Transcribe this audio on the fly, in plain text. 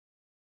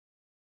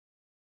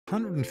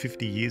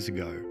150 years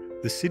ago,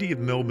 the city of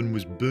Melbourne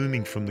was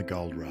booming from the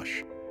gold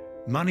rush.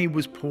 Money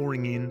was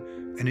pouring in,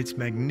 and its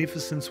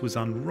magnificence was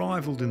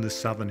unrivalled in the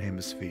Southern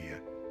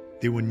Hemisphere.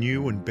 There were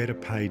new and better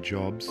paid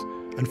jobs,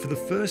 and for the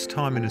first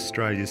time in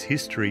Australia's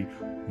history,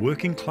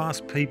 working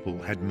class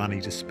people had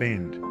money to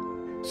spend.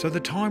 So the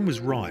time was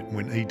right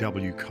when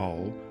E.W.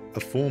 Cole, a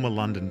former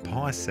London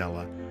pie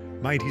seller,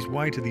 made his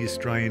way to the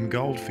Australian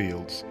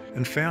goldfields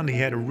and found he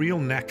had a real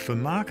knack for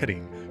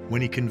marketing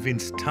when he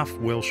convinced tough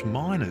Welsh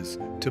miners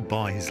to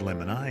buy his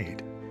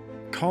lemonade.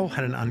 Cole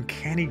had an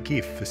uncanny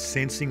gift for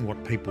sensing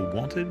what people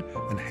wanted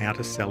and how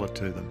to sell it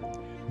to them.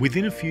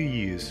 Within a few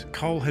years,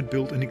 Cole had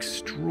built an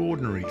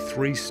extraordinary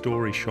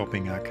 3-storey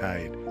shopping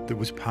arcade that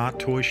was part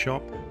toy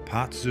shop,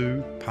 part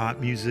zoo, part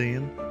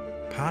museum,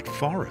 part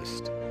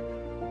forest.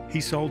 He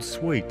sold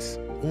sweets,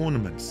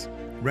 ornaments,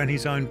 ran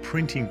his own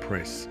printing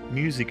press,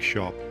 music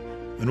shop,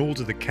 and all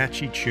to the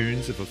catchy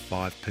tunes of a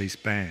 5-piece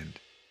band.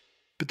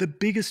 But the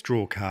biggest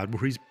drawcard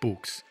were his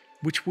books,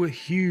 which were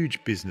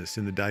huge business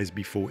in the days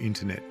before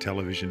internet,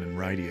 television and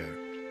radio.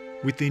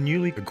 With their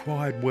newly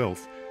acquired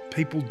wealth,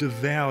 people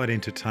devoured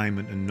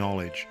entertainment and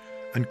knowledge,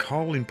 and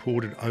Cole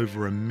imported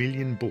over 1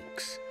 million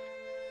books.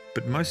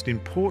 But most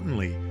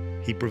importantly,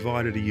 he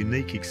provided a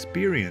unique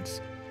experience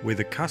where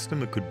the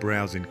customer could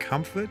browse in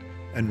comfort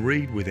and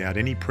read without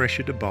any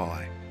pressure to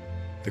buy.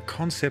 The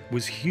concept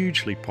was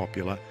hugely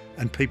popular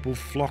and people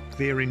flocked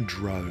there in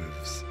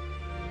droves.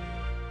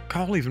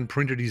 Cole even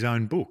printed his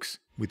own books,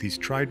 with his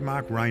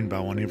trademark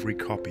rainbow on every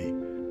copy.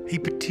 He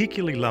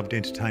particularly loved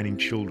entertaining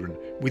children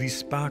with his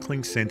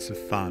sparkling sense of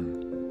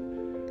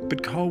fun.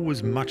 But Cole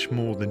was much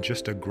more than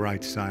just a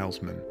great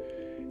salesman.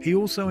 He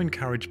also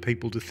encouraged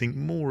people to think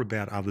more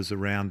about others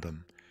around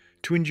them,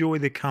 to enjoy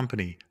their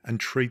company and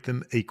treat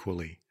them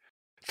equally.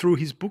 Through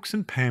his books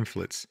and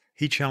pamphlets,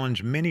 he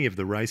challenged many of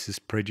the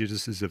racist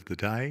prejudices of the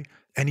day,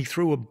 and he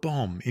threw a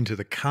bomb into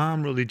the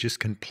calm religious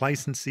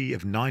complacency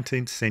of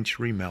 19th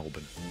century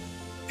Melbourne.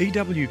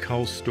 E.W.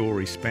 Cole's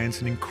story spans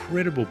an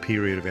incredible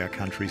period of our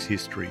country's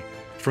history,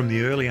 from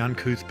the early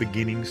uncouth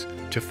beginnings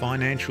to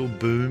financial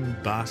boom,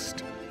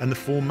 bust, and the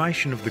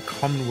formation of the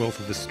Commonwealth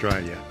of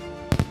Australia.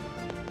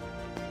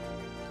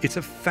 It's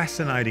a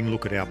fascinating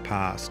look at our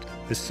past,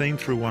 as seen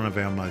through one of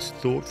our most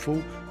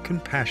thoughtful,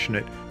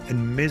 compassionate,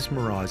 and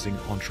mesmerising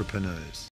entrepreneurs.